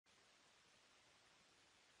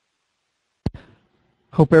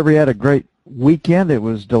Hope everybody had a great weekend. It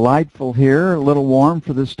was delightful here, a little warm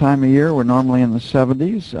for this time of year. We're normally in the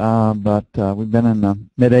 70s, but we've been in the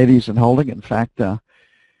mid-80s and holding. In fact,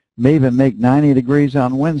 may even make 90 degrees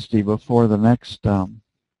on Wednesday before the next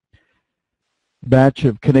batch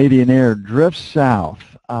of Canadian air drifts south.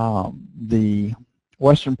 The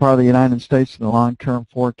western part of the United States in the long-term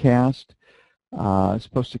forecast is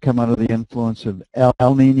supposed to come under the influence of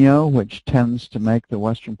El Nino, which tends to make the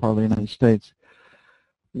western part of the United States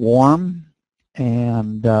warm,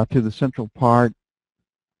 and to the central part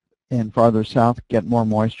and farther south get more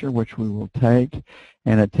moisture, which we will take,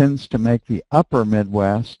 and it tends to make the upper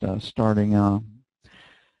Midwest, starting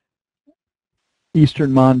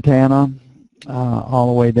eastern Montana, all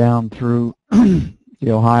the way down through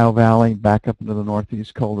the Ohio Valley, back up into the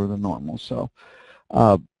Northeast, colder than normal. So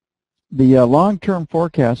the long-term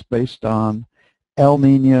forecast based on El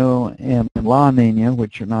Nino and La Nina,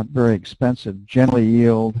 which are not very expensive, generally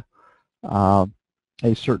yield a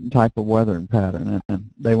certain type of weather pattern, and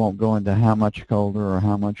they won't go into how much colder or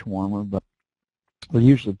how much warmer, but they're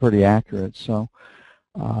usually pretty accurate. So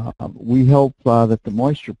we hope that the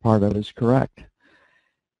moisture part of it is correct.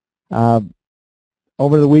 Over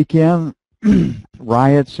the weekend,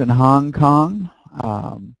 riots in Hong Kong.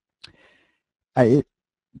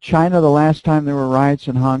 China, the last time there were riots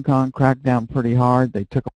in Hong Kong, cracked down pretty hard. They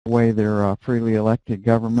took away their freely elected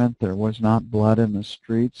government. There was not blood in the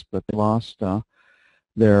streets, but they lost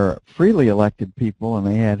their freely elected people, and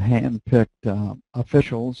they had hand-picked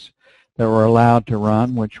officials that were allowed to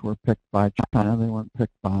run, which were picked by China. They weren't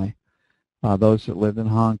picked by those that lived in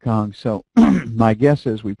Hong Kong. So my guess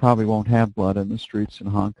is we probably won't have blood in the streets in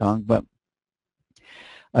Hong Kong. But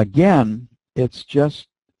again, it's just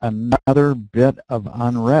another bit of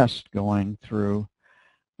unrest going through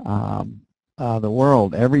the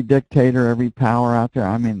world. Every dictator, every power out there,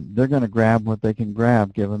 I mean, they're going to grab what they can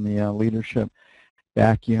grab given the leadership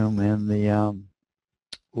vacuum and the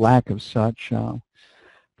lack of such from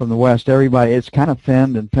the West. Everybody, it's kind of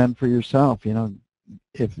fend and fend for yourself. You know,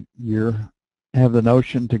 if you have the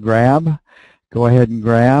notion to grab, go ahead and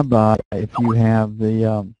grab. If you have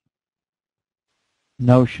the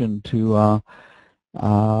notion to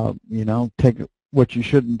you know, take what you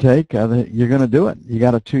shouldn't take, you're going to do it. You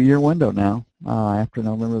got a 2-year window now after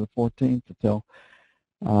November the 14th until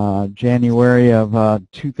January of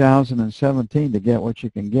 2017 to get what you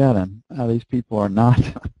can get. And these people are not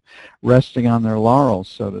resting on their laurels,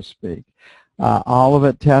 so to speak. All of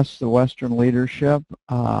it tests the Western leadership.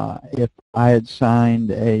 If I had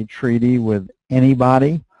signed a treaty with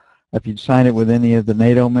anybody, if you'd sign it with any of the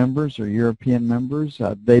NATO members or European members,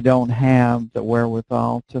 they don't have the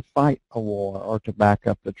wherewithal to fight a war or to back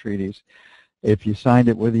up the treaties. If you signed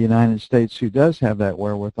it with the United States, who does have that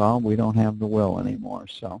wherewithal, we don't have the will anymore.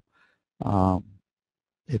 So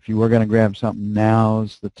if you were going to grab something,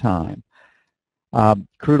 now's the time.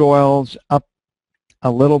 Crude oil's up a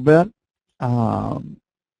little bit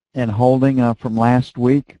and holding from last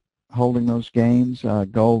week, holding those gains.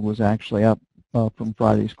 Gold was actually up from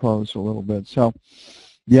Friday's close a little bit. So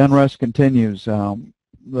the unrest continues.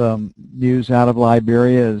 The news out of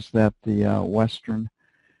Liberia is that the Western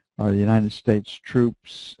or the United States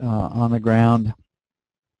troops on the ground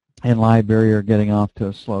in Liberia are getting off to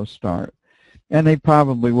a slow start. And they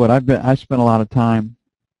probably would. I spent a lot of time,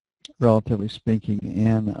 relatively speaking,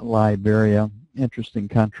 in Liberia, interesting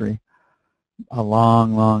country, a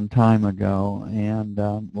long, long time ago. And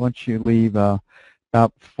once you leave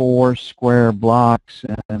about 4 square blocks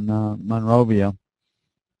in Monrovia,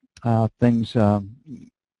 things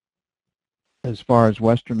as far as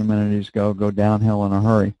Western amenities go downhill in a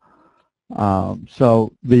hurry.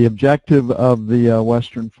 So the objective of the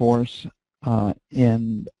Western force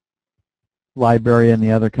in Liberia and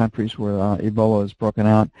the other countries where Ebola is broken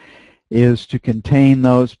out is to contain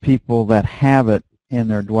those people that have it in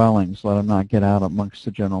their dwellings, let them not get out amongst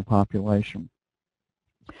the general population.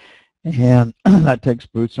 And that takes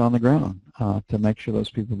boots on the ground to make sure those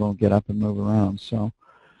people don't get up and move around. So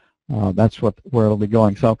that's where it'll be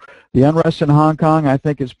going. So the unrest in Hong Kong, I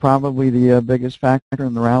think, is probably the biggest factor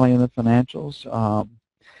in the rally in the financials.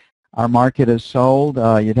 Our market is sold.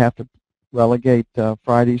 You'd have to relegate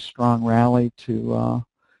Friday's strong rally to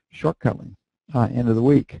short covering end of the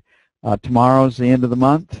week. Tomorrow's the end of the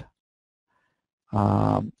month,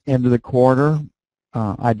 end of the quarter.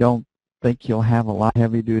 I don't think you'll have a lot of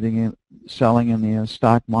heavy-duty selling in the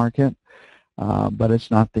stock market, but it's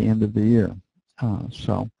not the end of the year.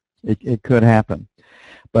 So it could happen.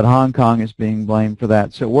 But Hong Kong is being blamed for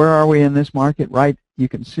that. So where are we in this market? Right, you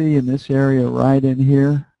can see in this area right in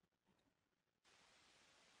here.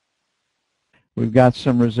 We've got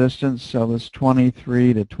some resistance, so this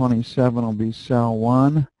 23 to 27 will be sell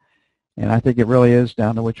 1. And I think it really is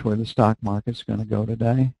down to which way the stock market's going to go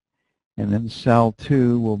today. And then sell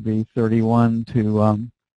 2 will be 31 to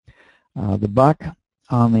the buck.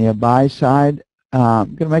 On the buy side,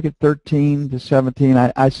 I'm going to make it 13 to 17.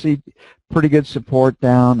 I see pretty good support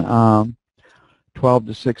down 12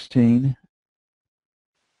 to 16.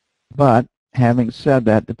 But having said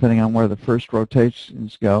that, depending on where the first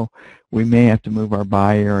rotations go, we may have to move our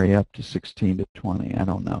buy area up to 16 to 20. I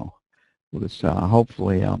don't know. Well, this,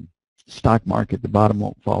 hopefully, stock market, the bottom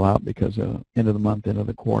won't fall out because of end of the month, end of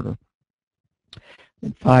the quarter.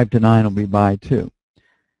 And 5 to 9 will be buy 2.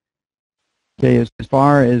 Okay, as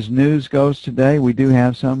far as news goes today, we do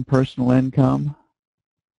have some personal income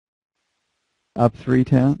up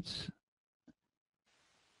 0.3.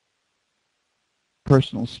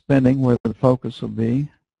 Personal spending, where the focus will be,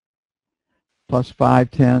 plus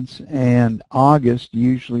 0.5. And August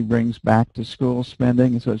usually brings back to school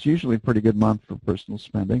spending, so it's usually a pretty good month for personal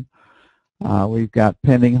spending. We've got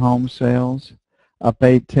pending home sales up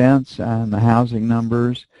 0.8, and the housing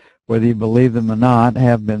numbers, whether you believe them or not,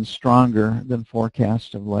 have been stronger than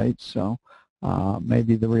forecast of late. So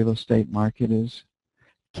maybe the real estate market is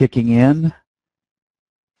kicking in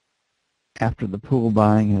after the pool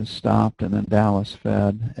buying has stopped, and then Dallas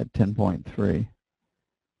Fed at 10.3.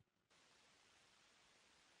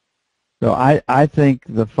 So I think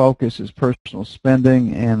the focus is personal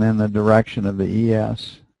spending and then the direction of the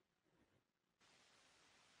ES.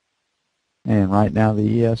 And right now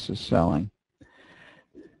the ES is selling.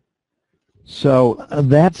 So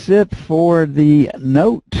that's it for the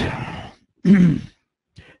note.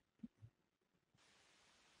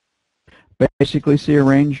 Basically see a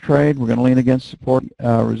range trade. We're going to lean against support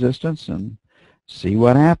resistance and see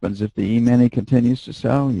what happens. If the E-mini continues to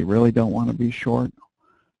sell, you really don't want to be short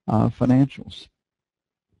financials.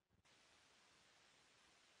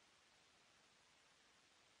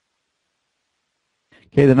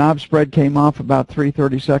 Okay, the knob spread came off about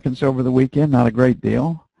 3/32 over the weekend. Not a great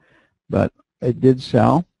deal, but it did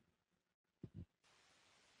sell.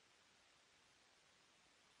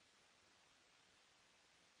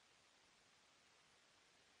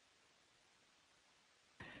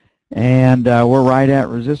 And we're right at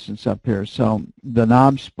resistance up here. So the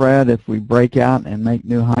knob spread, if we break out and make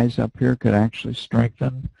new highs up here, could actually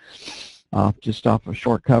strengthen just off of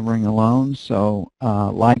short covering alone. So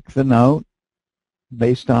like the note,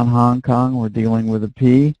 based on Hong Kong, we're dealing with a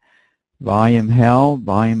P. Volume held.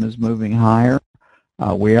 Volume is moving higher.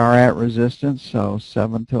 We are at resistance, so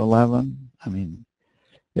 7 to 11. I mean,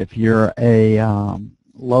 if you're a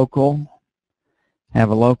local, have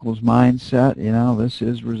a local's mindset, you know, this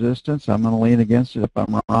is resistance. I'm going to lean against it. If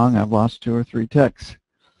I'm wrong, I've lost 2 or 3 ticks.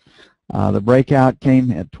 The breakout came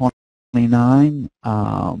at 29. We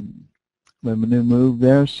have a new move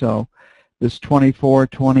there, so this 24,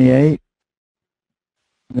 28 is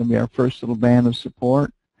going to be our first little band of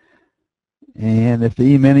support. And if the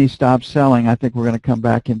E-mini stops selling, I think we're going to come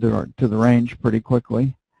back into the range pretty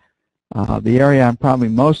quickly. The area I'm probably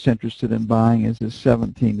most interested in buying is this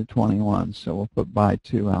 17 to 21, so we'll put buy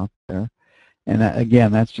 2 out there. And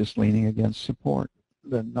again, that's just leaning against support.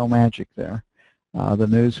 No magic there. The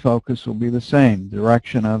news focus will be the same.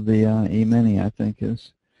 Direction of the E-mini, I think,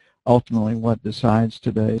 is ultimately what decides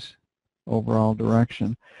today's overall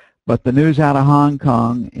direction. But the news out of Hong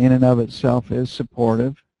Kong in and of itself is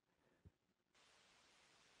supportive.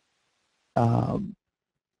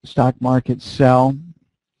 Stock markets sell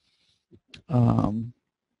on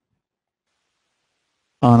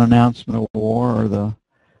announcement of war or the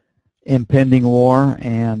impending war,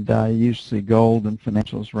 and you usually see gold and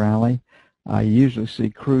financials rally. You usually see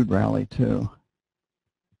crude rally too.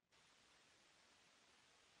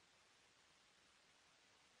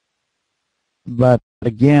 But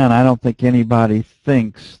again, I don't think anybody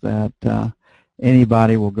thinks that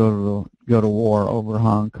anybody will go to war over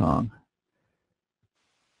Hong Kong.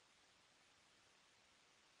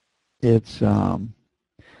 It's I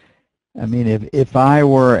mean, if I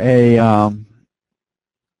were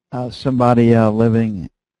somebody living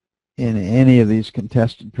in any of these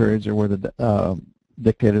contested periods or where the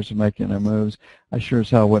dictators are making their moves, I sure as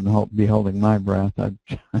hell wouldn't be holding my breath. I'd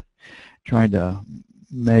try to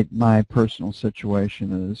make my personal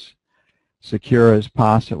situation as secure as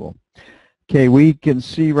possible. Okay, we can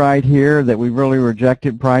see right here that we really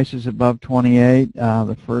rejected prices above 28.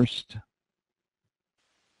 The first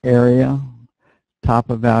area, top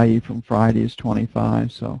of value from Friday is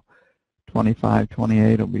 25, so 25,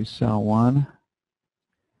 28 will be sell 1.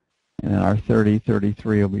 And then our 30,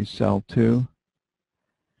 33 will be sell 2.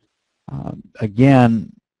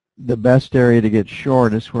 Again, the best area to get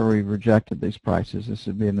short is where we've rejected these prices. This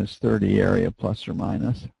would be in this 30 area plus or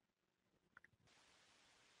minus.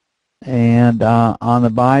 And on the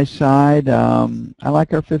buy side, I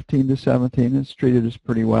like our 15 to 17. It's treated us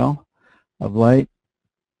pretty well of late.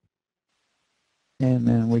 And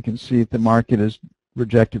then we can see if the market has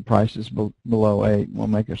rejected prices below 8. We'll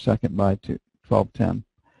make our second buy to 12.10.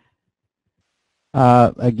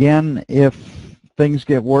 Again, if things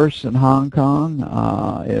get worse in Hong Kong,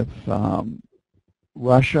 if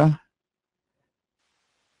Russia,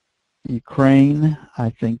 Ukraine, I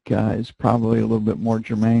think is probably a little bit more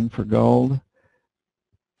germane for gold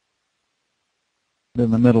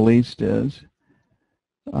than the Middle East is,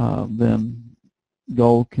 then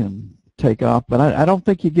gold can take off. But I don't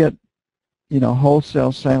think you get,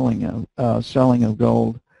 wholesale selling of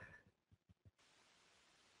gold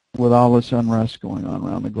with all this unrest going on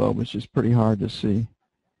around the globe. It's just pretty hard to see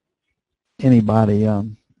anybody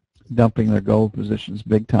dumping their gold positions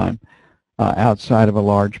big time outside of a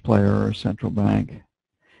large player or a central bank.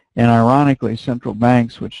 And ironically, central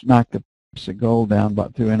banks, which knock the price of gold down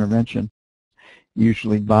but through intervention,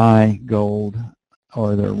 usually buy gold,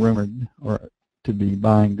 or they're rumored to be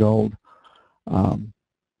buying gold on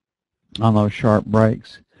those sharp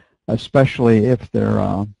breaks, especially if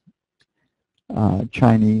they're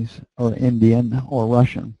Chinese or Indian or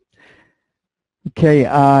Russian.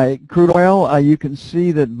 Okay, crude oil, you can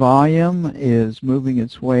see that volume is moving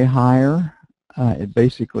its way higher. It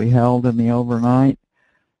basically held in the overnight.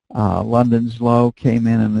 London's low came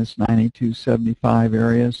in this 92.75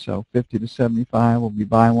 area, so 50 to 75 will be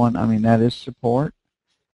buy one. I mean, that is support.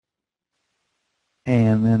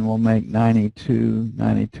 And then we'll make 92,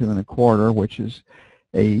 92 and a quarter, which is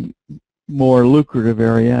a more lucrative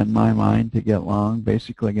area in my mind to get long,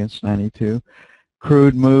 basically against 92.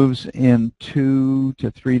 Crude moves in $2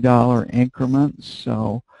 to $3 increments,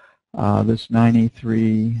 so this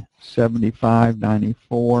 93.75,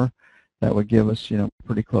 94, that would give us,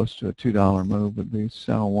 pretty close to a $2 move would be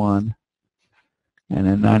sell 1, and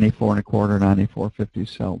then 94 and a quarter, 94.50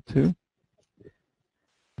 sell 2.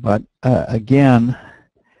 But again,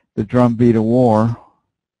 the drumbeat of war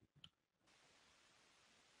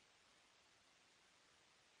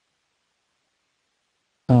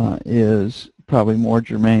is probably more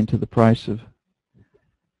germane to the price of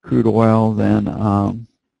crude oil than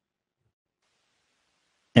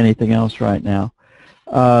anything else right now.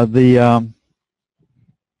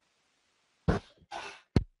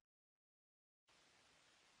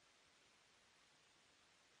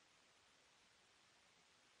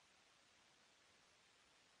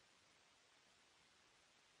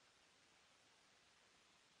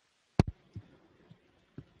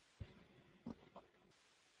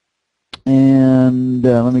 And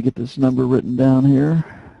let me get this number written down here.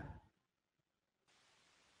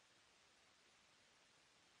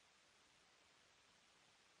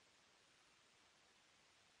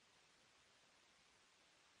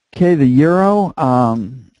 Okay, the euro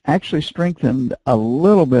actually strengthened a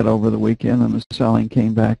little bit over the weekend, and the selling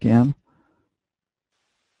came back in.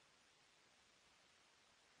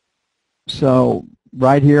 So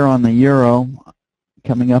right here on the euro,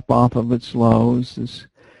 coming up off of its lows, is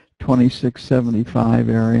 26.75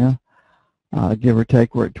 area. Give or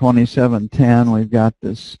take, we're at 27.10. We've got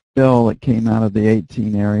this spill that came out of the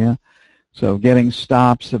 18 area. So getting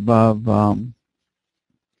stops above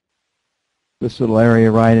this little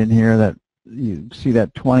area right in here, that you see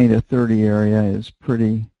that 20 to 30 area is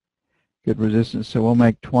pretty good resistance. So we'll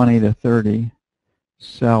make 20 to 30,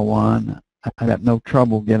 sell 1. I got no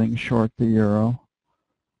trouble getting short the euro.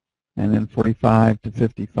 And then 45 to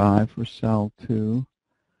 55 for sell 2.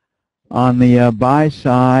 On the buy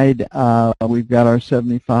side, we've got our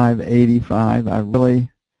 75.85. I really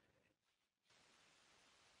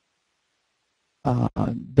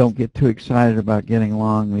don't get too excited about getting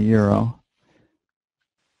long the euro.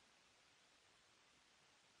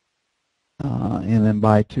 And then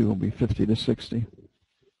buy 2 will be 50 to 60.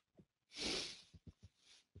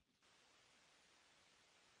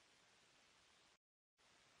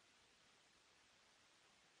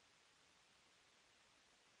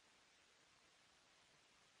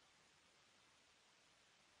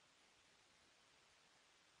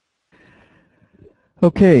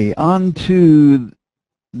 Okay, on to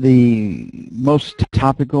the most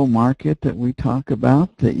topical market that we talk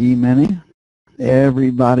about, the E-mini.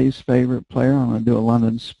 Everybody's favorite player. I'm going to do a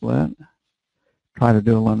London split. Try to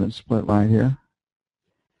do a London split right here.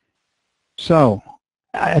 So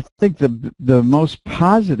I think the most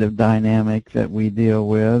positive dynamic that we deal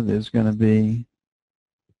with is going to be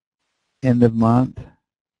end of month,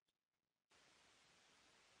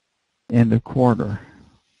 end of quarter.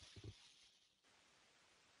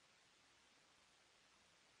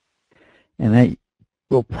 and they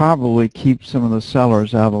will probably keep some of the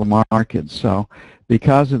sellers out of the market. So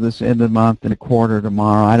because of this end of month and a quarter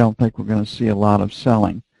tomorrow, I don't think we're going to see a lot of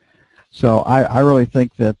selling. So I really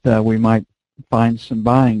think that we might find some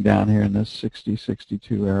buying down here in this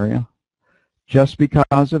 60-62 area just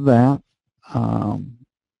because of that. And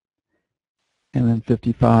then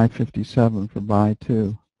 55-57 for buy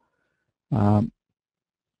too.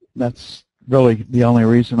 That's really the only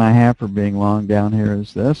reason I have for being long down here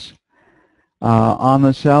is this. On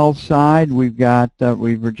the sell side, we've got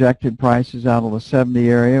we've rejected prices out of the 70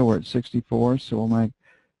 area. We're at 64, so we'll make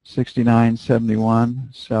 69, 71,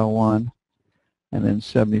 sell 1, and then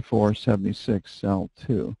 74, 76, sell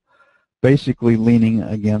 2. Basically leaning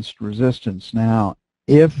against resistance. Now,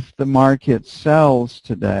 if the market sells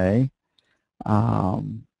today,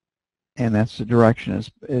 and that's the direction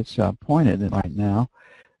it's pointed in right now,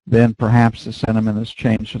 then perhaps the sentiment has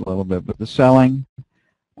changed a little bit. But the selling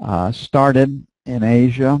started in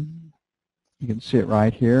Asia. You can see it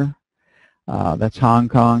right here. That's Hong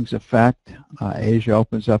Kong's effect. Asia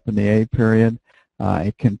opens up in the A period.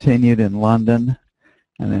 It continued in London,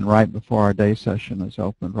 and then right before our day session is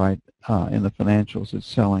opened, right in the financials, it's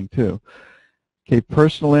selling too. Okay,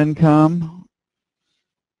 personal income.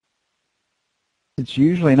 It's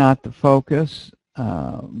usually not the focus,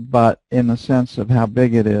 but in the sense of how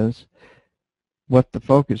big it is, what the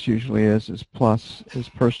focus usually is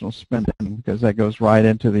personal spending, because that goes right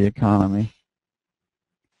into the economy.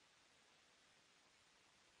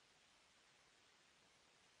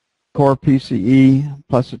 Core PCE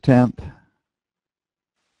plus a tenth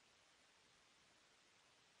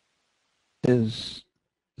is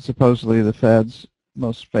supposedly the Fed's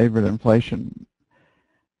most favorite inflation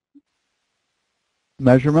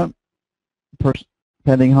measurement.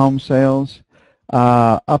 Pending home sales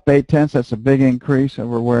up 0.8. That's a big increase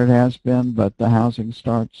over where it has been, but the housing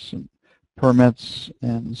starts and permits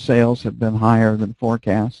and sales have been higher than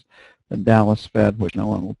forecast. The Dallas Fed, which no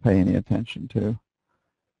one will pay any attention to,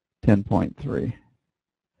 10.3.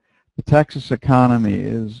 The Texas economy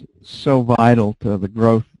is so vital to the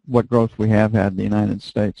growth, what growth we have had in the United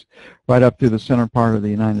States, right up through the center part of the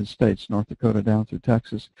United States, North Dakota down through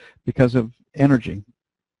Texas, because of energy.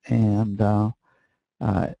 And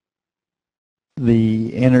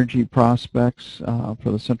the energy prospects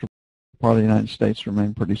for the central part of the United States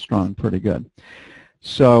remain pretty strong, pretty good.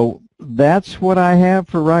 So that's what I have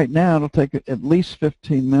for right now. It'll take at least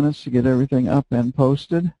 15 minutes to get everything up and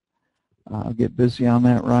posted. I'll get busy on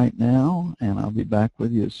that right now, and I'll be back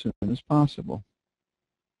with you as soon as possible.